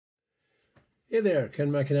Hey there,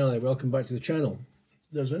 Ken McAnally, welcome back to the channel.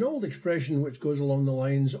 There's an old expression which goes along the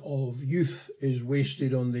lines of youth is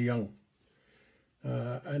wasted on the young.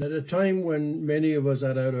 And at a time when many of us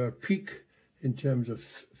are at our peak in terms of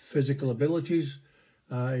physical abilities,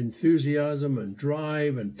 enthusiasm and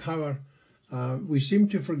drive and power, we seem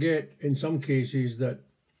to forget in some cases that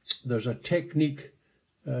there's a technique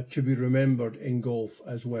to be remembered in golf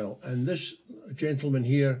as well. And this gentleman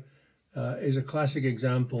here is a classic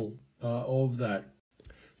example of that.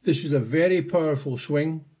 This is a very powerful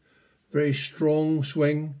swing, very strong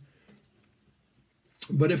swing.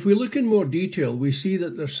 But if we look in more detail, we see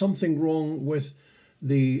that there's something wrong with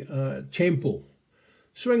the tempo.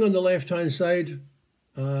 Swing on the left-hand side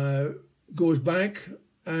goes back,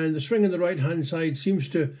 and the swing on the right-hand side seems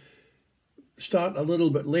to start a little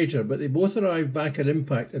bit later, but they both arrive back at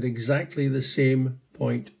impact at exactly the same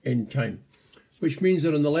point in time, which means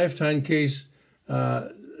that in the left-hand case,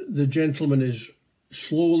 the gentleman is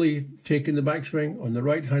slowly taking the backswing. On the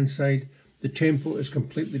right-hand side, the tempo is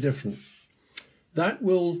completely different. That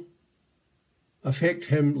will affect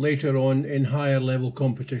him later on in higher level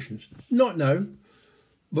competitions. Not now,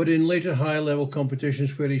 but in later higher level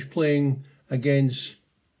competitions where he's playing against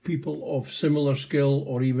people of similar skill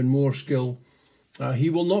or even more skill, he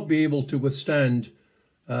will not be able to withstand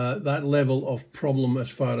that level of problem as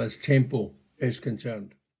far as tempo is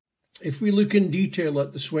concerned. If we look in detail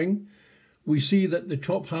at the swing, we see that the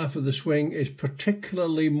top half of the swing is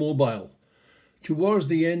particularly mobile. Towards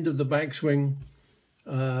the end of the backswing,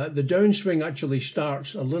 the downswing actually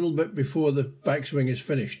starts a little bit before the backswing is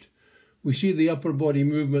finished. We see the upper body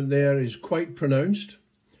movement there is quite pronounced,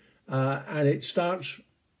 and it starts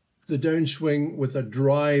the downswing with a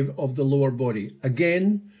drive of the lower body.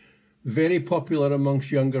 Again, very popular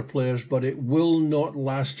amongst younger players, but it will not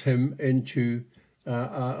last him into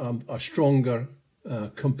a stronger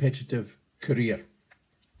competitive career.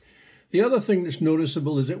 The other thing that's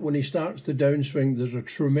noticeable is that when he starts the downswing, there's a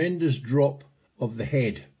tremendous drop of the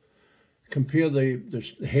head. Compare the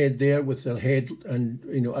head there with the head,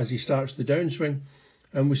 and as he starts the downswing,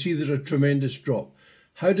 and we see there's a tremendous drop.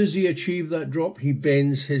 How does he achieve that drop? He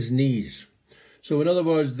bends his knees. So in other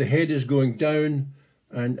words, the head is going down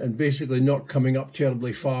and basically not coming up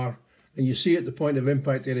terribly far. And you see at the point of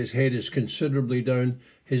impact that his head is considerably down.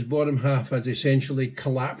 His bottom half has essentially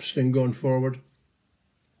collapsed and gone forward.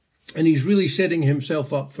 And he's really setting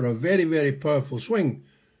himself up for a very, very powerful swing.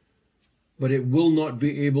 But it will not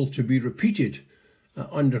be able to be repeated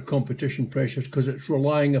under competition pressures because it's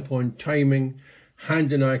relying upon timing,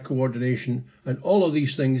 hand and eye coordination, and all of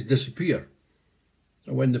these things disappear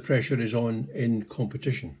when the pressure is on in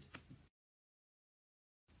competition.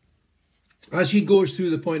 As he goes through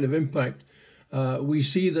the point of impact, we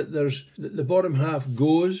see that the bottom half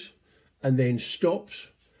goes and then stops,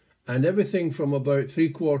 and everything from about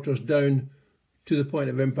 3/4 down to the point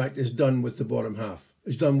of impact is done with the bottom half,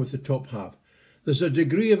 is done with the top half. There's a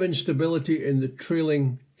degree of instability in the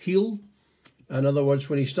trailing heel. In other words,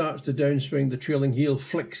 when he starts the downswing, the trailing heel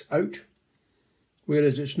flicks out,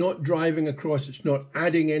 whereas it's not driving across, it's not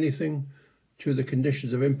adding anything to the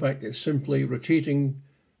conditions of impact, it's simply rotating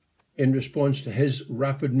in response to his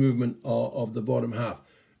rapid movement of the bottom half.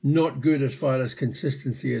 Not good as far as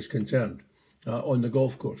consistency is concerned on the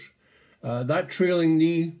golf course. That trailing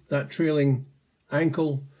knee, that trailing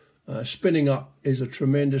ankle spinning up is a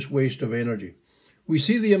tremendous waste of energy. We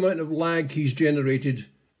see the amount of lag he's generated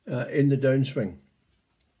in the downswing,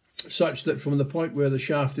 such that from the point where the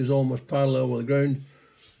shaft is almost parallel with the ground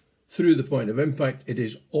through the point of impact, it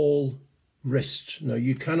is all wrists. Now,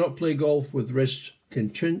 you cannot play golf with wrists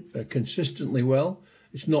consistently well.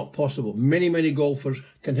 It's not possible. Many, many golfers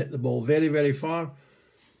can hit the ball very, very far,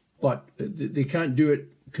 but they can't do it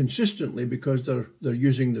consistently because they're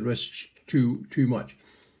using the wrists too much.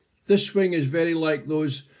 This swing is very like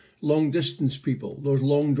those long distance people, those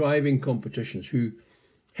long driving competitions who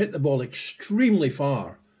hit the ball extremely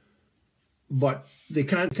far, but they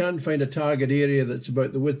can't find a target area that's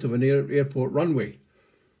about the width of an airport runway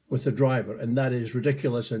with a driver, and that is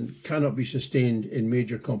ridiculous and cannot be sustained in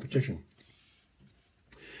major competition.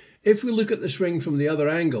 If we look at the swing from the other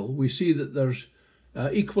angle, we see that there's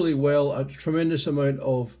equally well a tremendous amount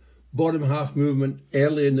of bottom half movement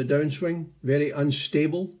early in the downswing, very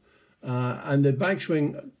unstable, and the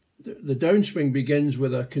backswing, the downswing begins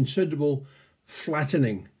with a considerable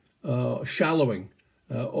flattening, shallowing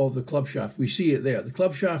of the club shaft. We see it there. The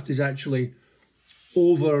club shaft is actually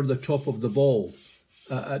over the top of the ball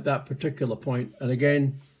at that particular point, and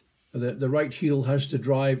again the right heel has to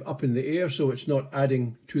drive up in the air so it's not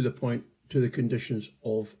adding to the conditions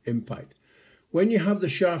of impact. When you have the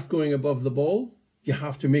shaft going above the ball, you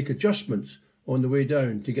have to make adjustments on the way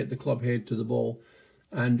down to get the club head to the ball,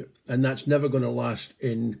 and that's never going to last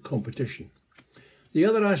in competition. The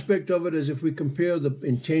other aspect of it is if we compare the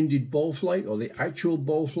intended ball flight or the actual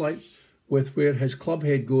ball flight with where his club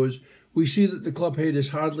head goes, we see that the club head is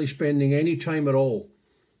hardly spending any time at all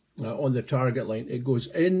on the target line. It goes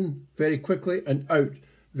in very quickly and out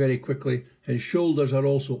very quickly. His shoulders are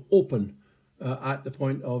also open at the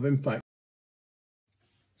point of impact.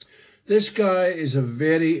 This guy is a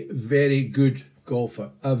very, very good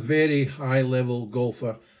golfer, a very high-level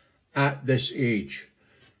golfer at this age.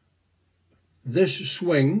 This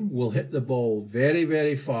swing will hit the ball very,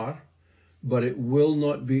 very far, but it will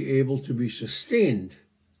not be able to be sustained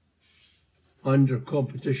under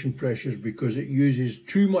competition pressures because it uses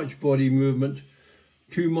too much body movement,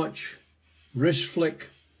 too much wrist flick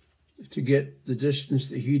to get the distance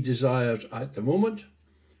that he desires at the moment.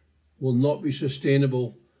 Will not be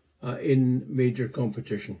sustainable in major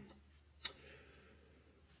competition.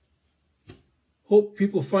 Hope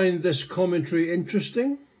people find this commentary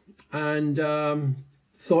interesting, and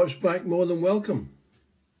thoughts back more than welcome.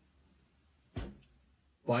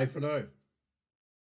 Bye for now.